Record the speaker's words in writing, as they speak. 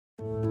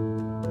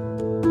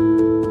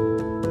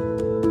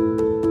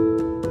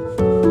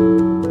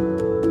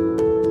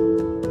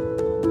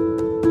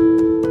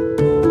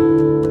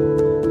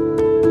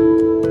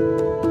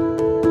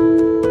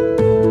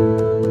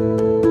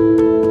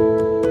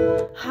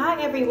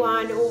Hi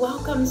everyone,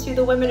 welcome to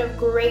the Women of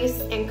Grace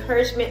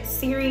Encouragement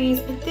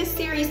series. This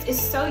series is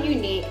so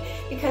unique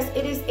because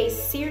it is a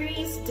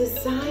series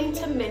designed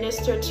to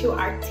minister to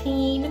our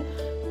teen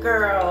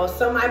girls.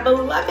 So my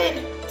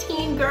beloved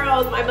teen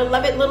girls, my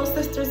beloved little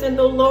sisters in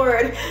the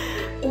Lord,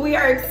 we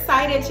are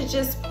excited to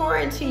just pour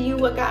into you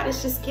what God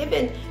has just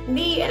given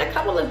me and a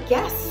couple of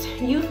guest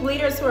youth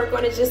leaders who are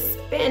going to just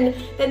spend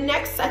the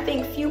next, I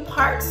think, few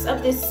parts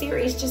of this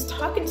series just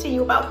talking to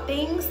you about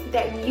things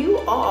that you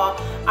all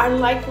are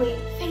likely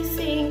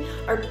facing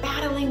or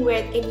battling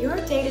with in your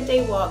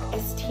day-to-day walk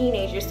as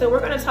teenagers. So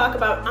we're going to talk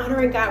about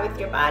honoring God with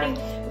your body.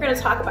 We're going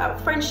to talk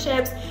about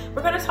friendships.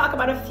 We're going to talk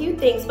about a few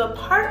things, but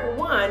part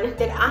one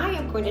that I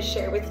am going to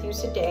share with you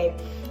today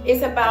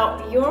is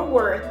about your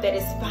worth that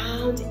is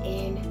found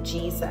in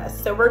Jesus.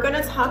 So we're going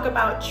to talk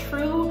about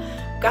true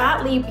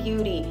godly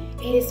beauty.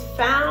 It is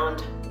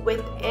found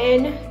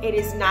within. It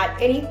is not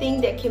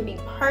anything that can be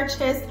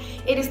purchased.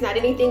 It is not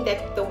anything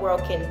that the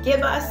world can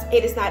give us.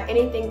 It is not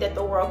anything that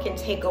the world can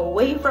take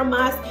away from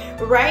us,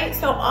 right?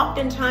 So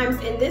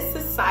oftentimes in this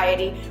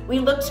society, we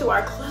look to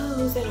our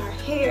clothes and our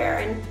hair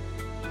and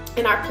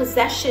our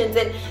possessions,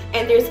 and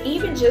there's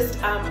even just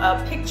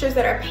pictures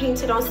that are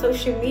painted on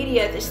social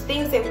media. There's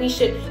things that we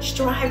should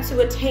strive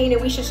to attain,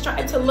 and we should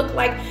strive to look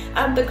like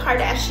the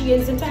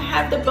Kardashians and to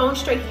have the bone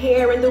straight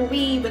hair and the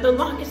weave and the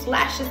longest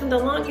lashes and the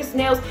longest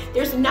nails.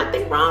 There's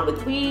nothing wrong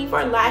with weave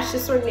or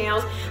lashes or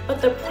nails,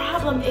 but the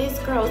problem is,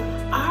 girls,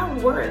 our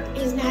worth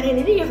is not in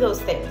any of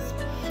those things.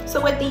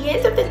 So at the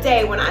end of the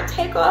day, when I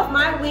take off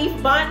my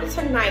weave bun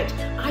tonight,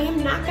 I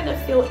am not going to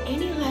feel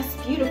any less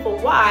beautiful.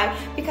 Why?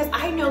 Because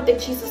I know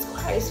that Jesus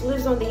Christ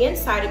lives on the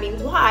inside of me.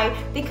 Why?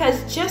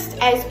 Because just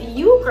as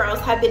you girls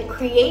have been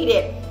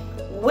created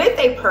with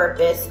a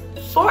purpose,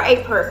 for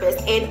a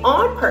purpose, and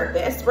on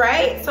purpose,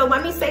 right? So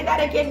let me say that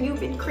again.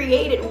 You've been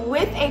created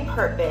with a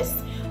purpose,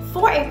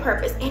 for a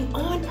purpose, and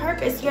on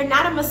purpose. You're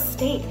not a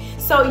mistake.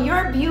 So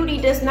your beauty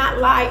does not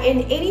lie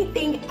in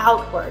anything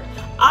outward.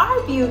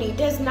 Our beauty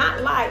does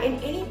not lie in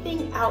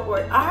anything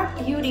outward. Our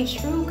beauty,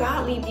 true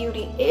godly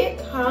beauty, it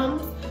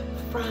comes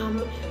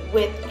from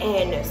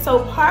within.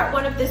 So part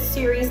one of this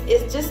series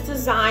is just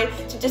designed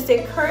to just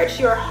encourage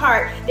your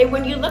heart that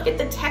when you look at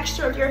the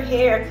texture of your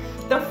hair,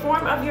 the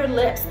form of your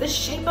lips, the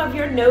shape of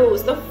your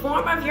nose, the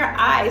form of your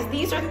eyes,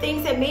 these are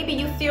things that maybe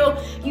you feel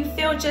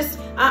just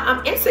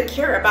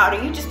insecure about,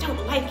 or you just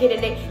don't like it,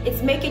 and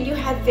it's making you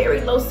have very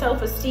low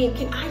self-esteem.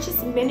 Can I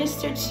just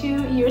minister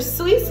to your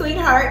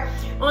sweetheart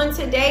on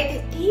today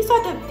that these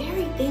are the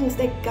very things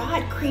that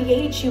God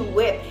created you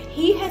with?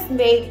 He has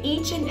made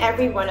each and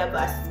every one of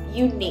us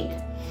unique.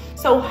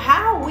 So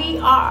how we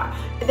are,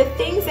 the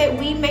things that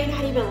we may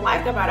not even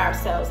like about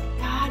ourselves,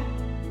 God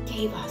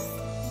gave us.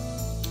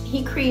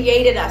 He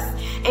created us.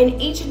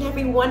 And each and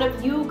every one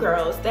of you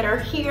girls that are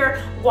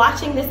here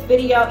watching this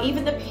video,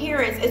 even the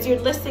parents, as you're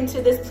listening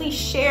to this, please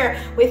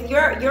share with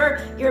your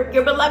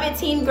beloved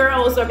teen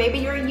girls, or maybe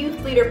you're a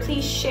youth leader.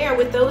 Please share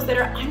with those that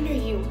are under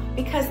you,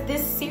 because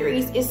this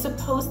series is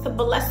supposed to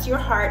bless your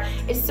heart.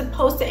 It's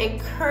supposed to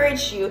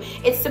encourage you.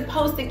 It's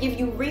supposed to give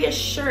you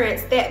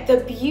reassurance that the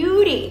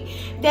beauty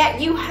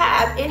that you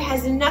have, it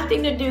has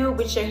nothing to do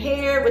with your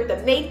hair, with the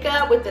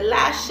makeup, with the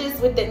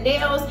lashes, with the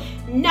nails.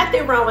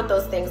 Nothing wrong with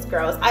those things,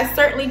 girls. I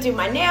certainly do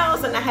my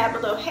nails and I have a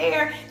little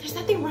hair. There's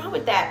nothing wrong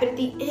with that. But at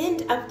the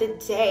end of the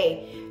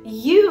day,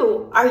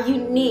 you are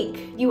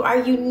unique. You are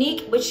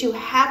unique. What you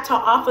have to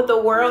offer the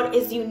world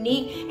is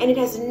unique, and it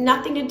has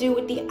nothing to do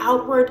with the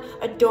outward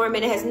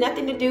adornment. It has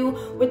nothing to do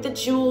with the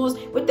jewels,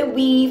 with the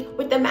weave,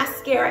 with the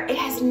mascara. It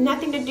has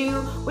nothing to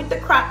do with the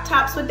crop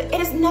tops. It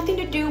has nothing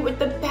to do with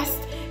the best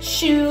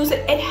shoes.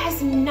 It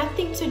has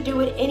nothing to do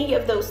with any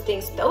of those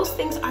things. Those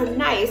things are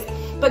nice,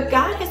 but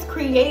God has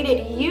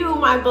created you,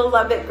 my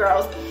beloved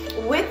girls,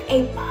 with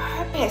a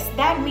purpose.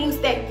 That means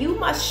that you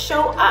must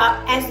show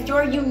up as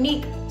your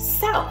unique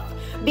self,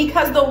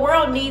 because the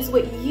world needs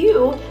what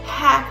you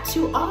have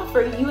to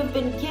offer. You have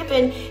been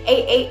given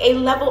a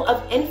level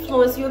of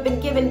influence. You have been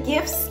given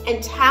gifts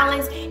and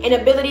talents and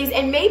abilities,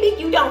 and maybe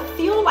you don't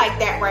feel like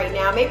that right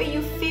now. Maybe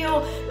you feel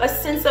a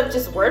sense of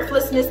just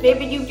worthlessness.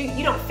 Maybe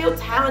you don't feel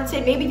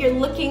talented. Maybe you're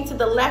looking to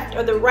the left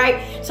or the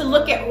right to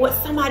look at what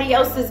somebody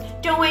else is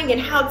doing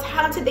and how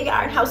talented they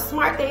are and how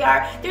smart they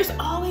are. There's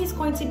always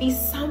going to be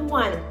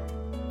someone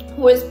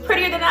who is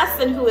prettier than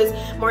us and who is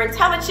more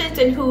intelligent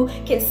and who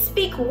can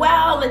speak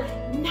well,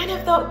 and none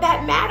of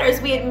that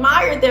matters. We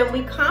admire them,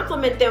 we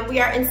compliment them, we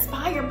are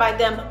inspired by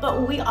them,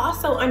 but we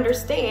also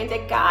understand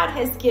that God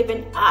has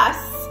given us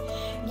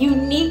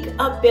unique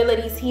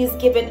abilities. He has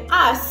given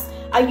us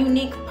a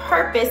unique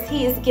purpose.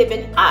 He has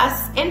given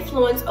us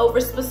influence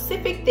over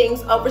specific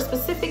things, over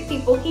specific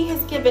people. He has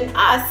given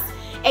us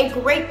a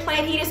great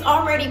plan. He has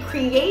already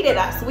created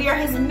us. We are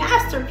his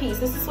masterpiece.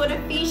 This is what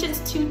Ephesians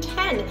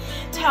 2:10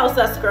 tells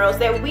us, girls,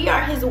 that we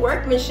are his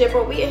workmanship,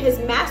 or we are his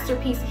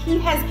masterpiece. He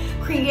has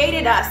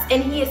created us,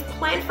 and he has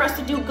planned for us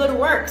to do good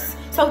works.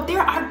 So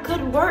there are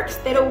good works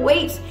that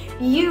await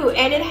you,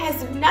 and it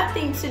has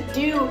nothing to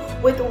do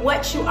with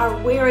what you are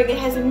wearing. It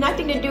has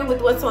nothing to do with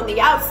what's on the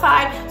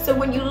outside. So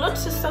when you look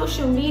to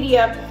social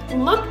media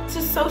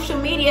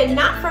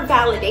not for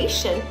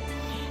validation,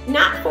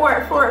 not for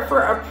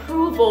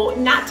approval,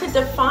 not to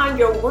define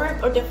your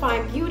worth or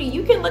define beauty.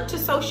 You can look to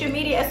social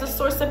media as a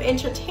source of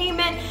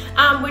entertainment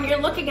when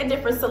you're looking at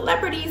different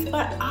celebrities,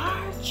 but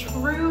our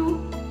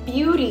true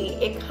beauty,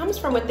 it comes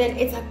from within.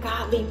 It's a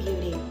godly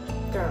beauty,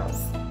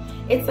 girls.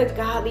 It's a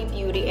godly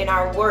beauty, and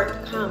our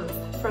worth comes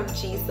from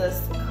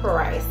Jesus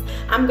Christ.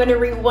 I'm going to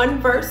read one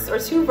verse or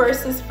two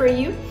verses for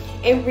you,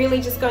 and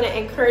really just going to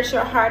encourage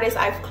your heart as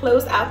I've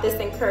closed out this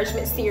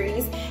encouragement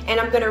series. And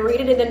I'm going to read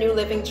it in the New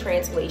Living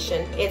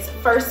Translation. It's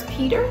 1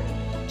 Peter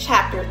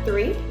chapter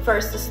 3,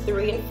 verses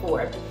 3 and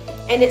 4.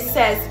 And it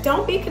says,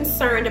 don't be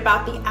concerned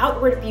about the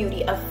outward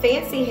beauty of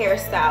fancy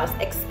hairstyles,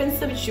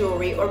 expensive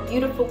jewelry, or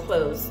beautiful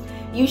clothes.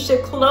 You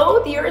should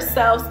clothe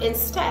yourselves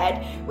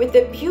instead with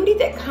the beauty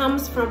that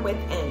comes from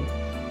within,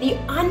 the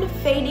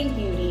unfading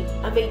beauty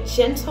of a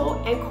gentle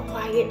and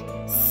quiet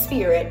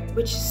spirit,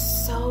 which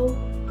is so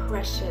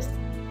precious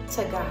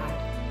to God.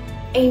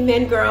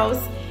 Amen, girls.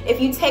 If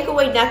you take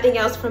away nothing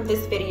else from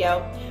this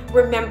video,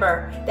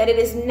 remember that it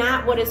is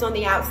not what is on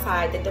the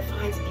outside that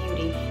defines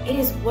beauty. It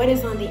is what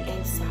is on the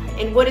inside.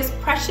 And what is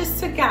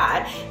precious to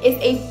God is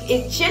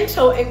a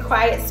gentle and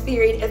quiet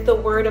spirit, as the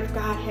word of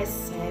God has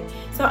said.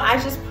 So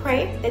I just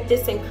pray that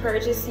this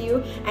encourages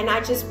you, and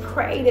I just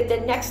pray that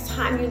the next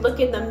time you look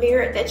in the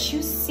mirror that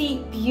you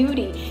see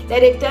beauty,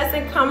 that it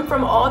doesn't come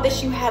from all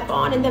that you have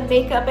on and the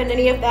makeup and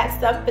any of that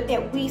stuff, but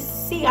that we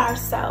see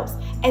ourselves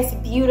as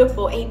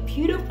beautiful, a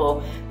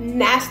beautiful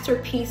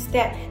masterpiece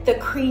that the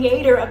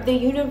creator of the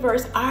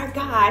universe, our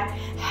God,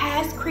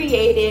 has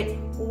created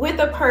with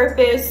a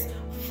purpose,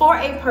 for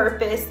a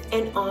purpose,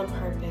 and on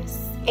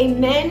purpose.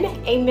 Amen.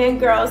 Amen,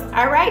 girls.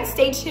 All right,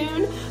 stay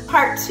tuned.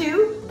 Part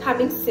 2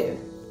 coming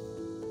soon.